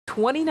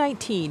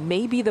2019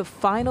 may be the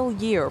final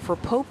year for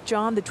Pope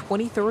John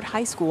XXIII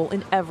High School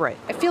in Everett.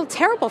 I feel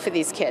terrible for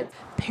these kids.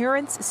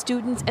 Parents,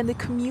 students, and the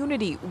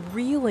community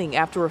reeling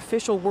after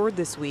official word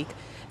this week.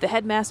 The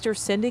headmaster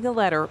sending a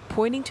letter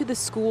pointing to the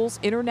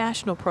school's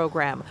international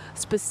program,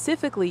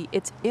 specifically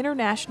its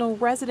International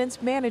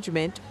Residence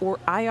Management, or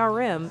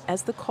IRM,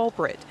 as the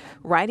culprit,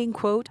 writing,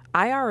 quote,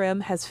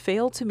 "IRM has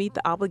failed to meet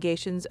the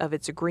obligations of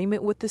its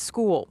agreement with the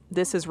school.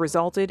 This has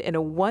resulted in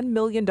a $1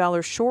 million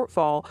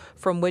shortfall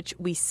from which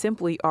we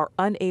simply are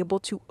unable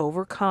to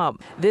overcome."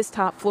 This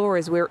top floor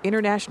is where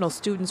international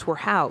students were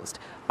housed.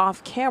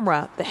 Off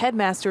camera, the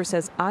headmaster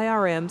says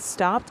IRM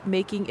stopped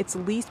making its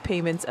lease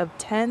payments of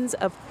tens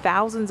of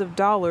thousands of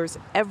dollars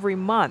every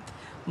month,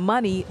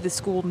 money the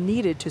school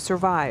needed to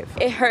survive.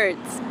 It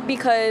hurts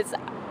because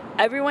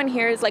everyone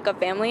here is like a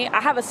family. I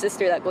have a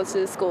sister that goes to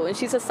the school, and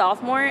she's a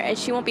sophomore, and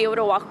she won't be able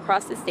to walk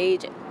across the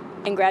stage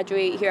and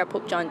graduate here at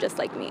Pope John just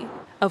like me.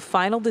 A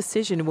final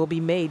decision will be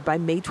made by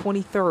May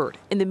 23rd.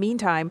 In the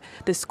meantime,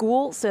 the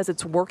school says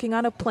it's working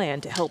on a plan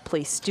to help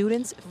place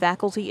students,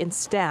 faculty, and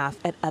staff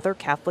at other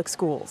Catholic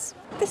schools.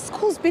 This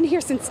school's been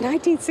here since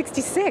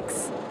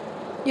 1966.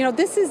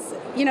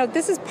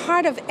 This is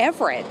part of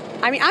Everett.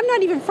 I mean, I'm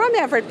not even from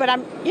Everett, but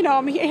I'm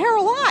here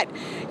a lot.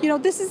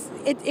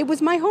 It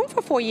was my home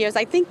for 4 years.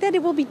 I think that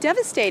it will be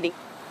devastating.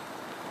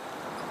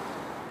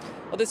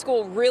 Well, the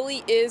school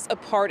really is a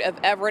part of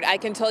Everett. I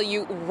can tell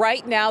you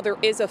right now there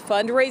is a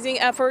fundraising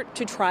effort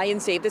to try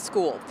and save the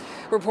school.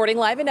 Reporting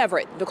live in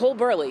Everett, Nicole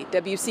Burley,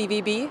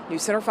 WCVB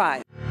News Center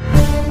 5.